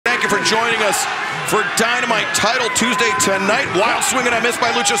thank you for joining us for Dynamite Title Tuesday tonight. Wild swing and a miss by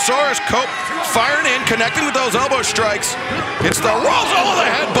Luchasaurus. Cope firing in, connecting with those elbow strikes. It's the rolls over the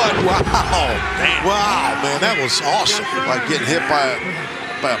headbutt. Wow. Wow, man, that was awesome. Like getting hit by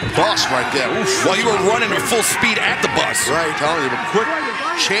a bus right there. Oof. While you were running at full speed at the bus. Right, telling you, a quick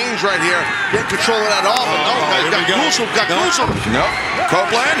change right here. Get control of that off. Got gruesome. No.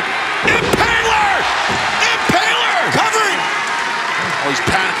 Copeland. Impaler! Impaler! Covering! Oh, he's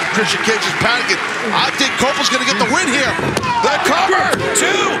panicking. Christian Cage is panicking. I think Copeland's going to get the win here. The cover,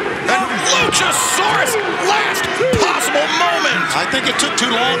 two, and Luchasaurus, last possible moment. I think it took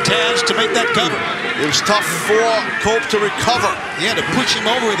too long, Taz, to make that cover. It was tough for Cope to recover. He had to push him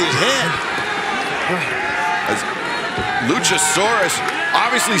over with his head. As Luchasaurus,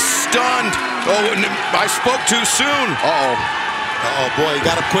 obviously stunned. Oh, I spoke too soon. Uh-oh. Uh-oh, boy, he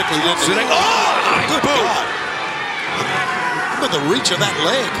got up quickly, didn't he? Oh, good God. Look at the reach of that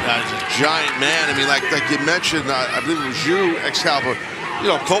leg. He's a giant man. I mean, like you mentioned, I believe it was you, Excalibur.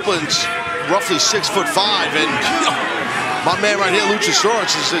 You know, Copeland's roughly 6'5", and you know, my man right here,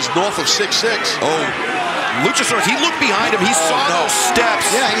 Luchasaurus, is north of 6'6". Oh, Luchasaurus, he looked behind him. He saw those steps.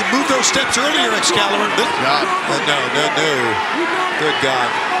 Yeah, he moved those steps earlier, Excalibur. God. No. Good God.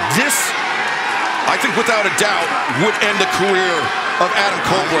 This, I think without a doubt, would end the career of Adam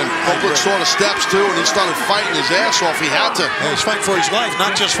Copeland. Copeland saw the steps too, and he started fighting his ass off. He had to. Yeah, he's fighting for his life,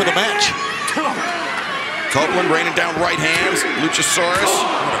 not just for the match. Copeland raining down right hands. Luchasaurus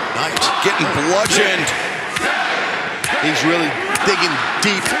getting bludgeoned. He's really digging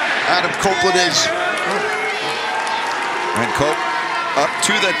deep. Adam Copeland is. And Cope up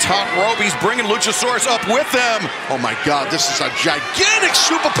to the top rope. He's bringing Luchasaurus up with them. Oh my God, this is a gigantic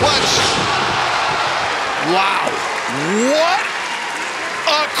superplex. Wow. What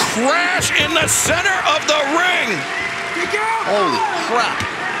a crash in the center of the ring. Holy crap.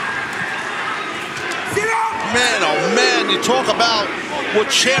 Man, oh man, you talk about what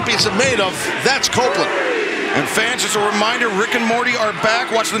champions are made of. That's Copeland. And fans, just a reminder, Rick and Morty are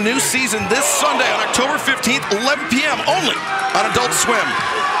back. Watch the new season this Sunday on October 15th, 11 p.m. only on Adult Swim.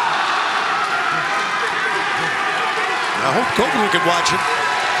 I hope Copeland can watch it.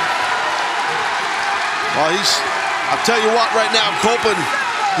 Well, I'll tell you what, right now, Copeland,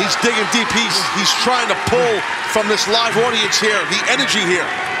 he's digging deep. He's trying to pull from this live audience here, the energy here.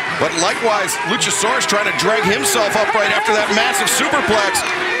 But likewise, Luchasaurus trying to drag himself up right after that massive superplex.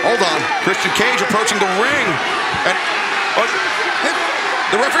 Hold on, Christian Cage approaching the ring. And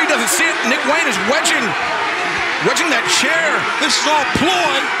the referee doesn't see it. Nick Wayne is wedging that chair. This is all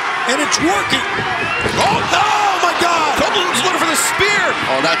ploy, and it's working. Oh my God! Copeland's looking for the spear.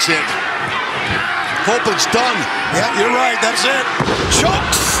 Oh, that's it. Copeland's done. Yeah, you're right. That's it. Choke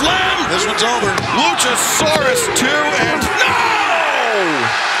slam. This one's over. Luchasaurus 2 and no!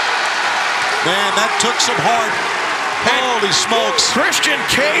 Man, that took some heart. Holy smokes. Christian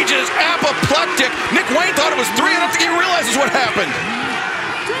Cage is apoplectic. Nick Wayne thought it was 3. I don't think he realizes what happened.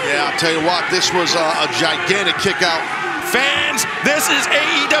 Yeah, I'll tell you what, this was a gigantic kick out. Fans, this is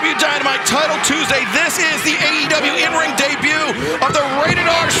AEW Dynamite Title Tuesday. This is the AEW in-ring debut of the Rated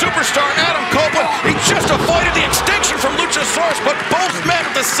R superstar Adam Copeland. He just avoided the extinction from Luchasaurus, but both men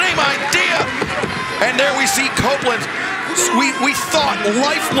with the same idea. And there we see Copeland. We thought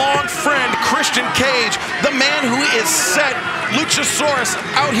lifelong friend Christian Cage, the man who is set Luchasaurus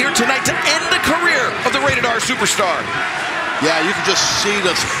out here tonight to end the career of the Rated R superstar. Yeah, you can just see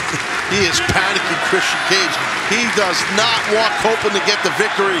this. He is panicking, Christian Cage. He does not want Copeland to get the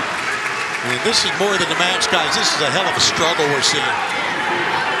victory. I mean, this is more than a match, guys. This is a hell of a struggle we're seeing.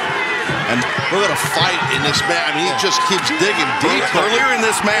 And we're going to fight in this match. I mean, he just keeps digging deep. Earlier in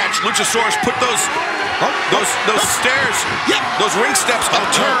this match, Luchasaurus put those stairs, those ring steps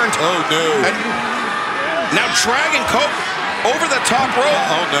upturned. Oh no! And now dragging Cope over the top rope.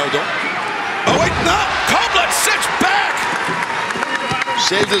 Oh no! Don't. Oh wait, no! Copeland sits back.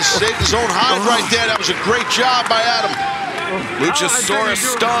 Saved his own hide right there. That was a great job by Adam. Luchasaurus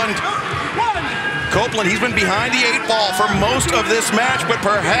stunned. Copeland, he's been behind the 8 ball for most of this match, but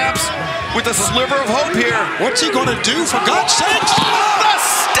perhaps with a sliver of hope here. What's he going to do, for God's sakes? The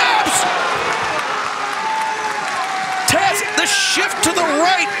steps! Taz, the shift to the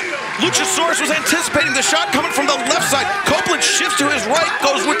right. Luchasaurus was anticipating the shot coming from the left side. Copeland shifts to his right,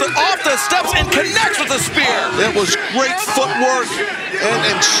 goes with off the steps and connects with the spear. It was great footwork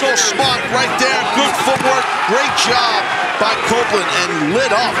and so smart right there. Good footwork. Great job by Copeland and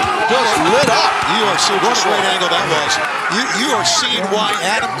lit up. Just lit up. You are seeing what a great angle that was. You are seeing why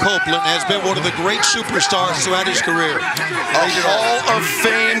Adam Copeland has been one of the great superstars throughout his career. A Hall of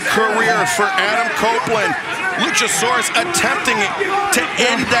Fame career for Adam Copeland. Luchasaurus attempting to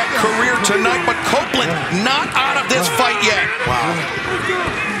end that career tonight, but Copeland not out of this fight yet. Wow.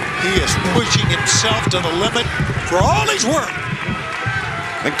 He is pushing himself to the limit for all he's worth.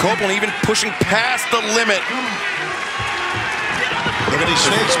 And Copeland even pushing past the limit. Look at his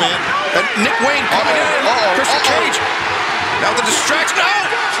face, man. And Nick Wayne coming in. Christian Cage. Now the distraction. Oh!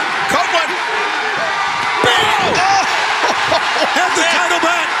 Copeland. Bam! Have the title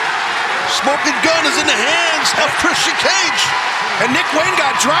back. Smoking gun is in the hands of Christian Cage. And Nick Wayne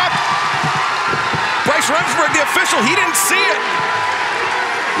got dropped. Bryce Remsburg, the official, he didn't see it.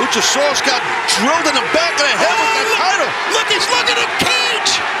 Luchasaurus got drilled in the back of the head with that title. Look, he's looking at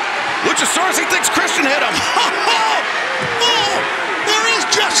Cage. Luchasaurus, he thinks Christian hit him. Oh, there is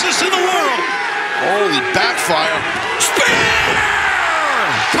justice in the world. Holy backfire. Spear!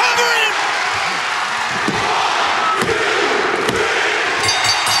 Cover him!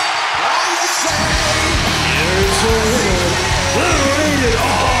 Rated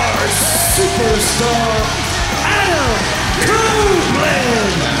R Superstar Adam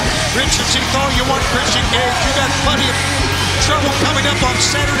Copeland. Richard, you thought you want Christian Cage. You got plenty of trouble coming up on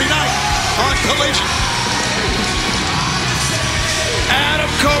Saturday night on Collision.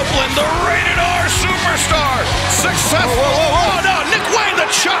 Adam Copeland, the Rated R Superstar. Successful. Oh, no, Nick Wayne, the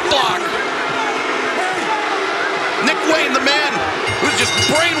chop block. Nick Wayne, the man who's just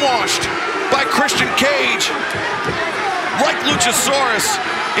brainwashed by Christian Cage, like Luchasaurus,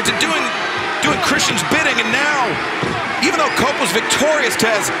 into doing Christian's bidding, and now, even though Cope was victorious,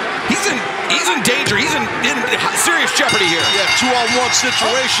 Tez, he's in danger. He's in serious jeopardy here. Yeah, 2-on-1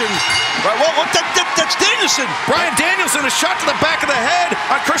 situation. Right, well, that's Danielson. Bryan Danielson, a shot to the back of the head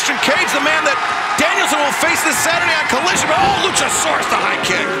on Christian Cage, the man that Danielson will face this Saturday on Collision. Oh, Luchasaurus, the high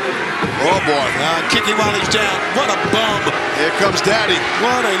kick. Oh, boy. Kicking while he's down. What a bum. Here comes Daddy.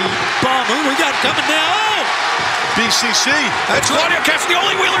 What a bum. Who we got coming now? Oh! BCC. That's Claudio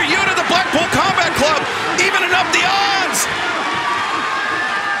Castagnoli, Wheeler Yuta, the Blackpool Combat Club, evening up the odds.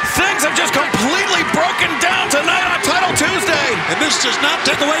 Things have just completely broken down tonight on Title Tuesday. And this does not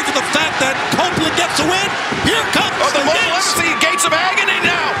take away from the fact that Copeland gets the win. Here comes the hits. Legacy Gates of Agony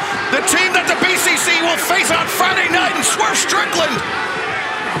now. The team that the BCC will face on Friday night in Swerve Strickland.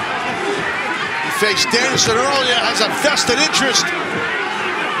 He faced Danielson earlier, has a vested interest.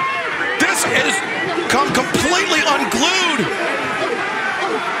 This has come completely unglued.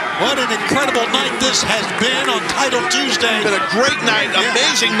 What an incredible night this has been on Title Tuesday. Been a great night,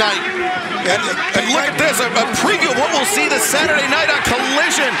 amazing night. And look at this, a preview of what we'll see this Saturday night on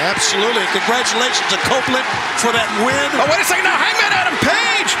Collision. Absolutely. Congratulations to Copeland for that win. Oh, wait a second now, Hangman Adam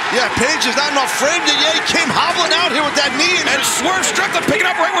Page. Yeah, Page is not enough framed it yet. He came hobbling out here with that knee. And Swerve Strickland picking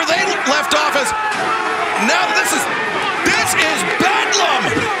up right where they left off. As now this is bedlam.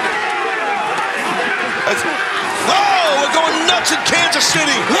 We're going nuts in Kansas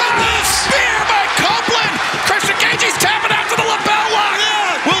City. What a spear by Copeland. Christian Cage, he's tapping out to the lapel lock.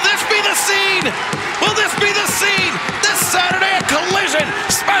 Yeah. Will this be the scene? Will this be the scene? This Saturday at Collision,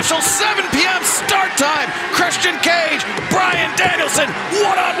 special 7 p.m. start time. Christian Cage, Bryan Danielson,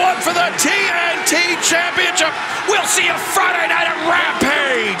 one-on-one for the TNT Championship. We'll see you Friday night at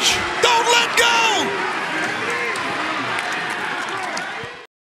Rampage.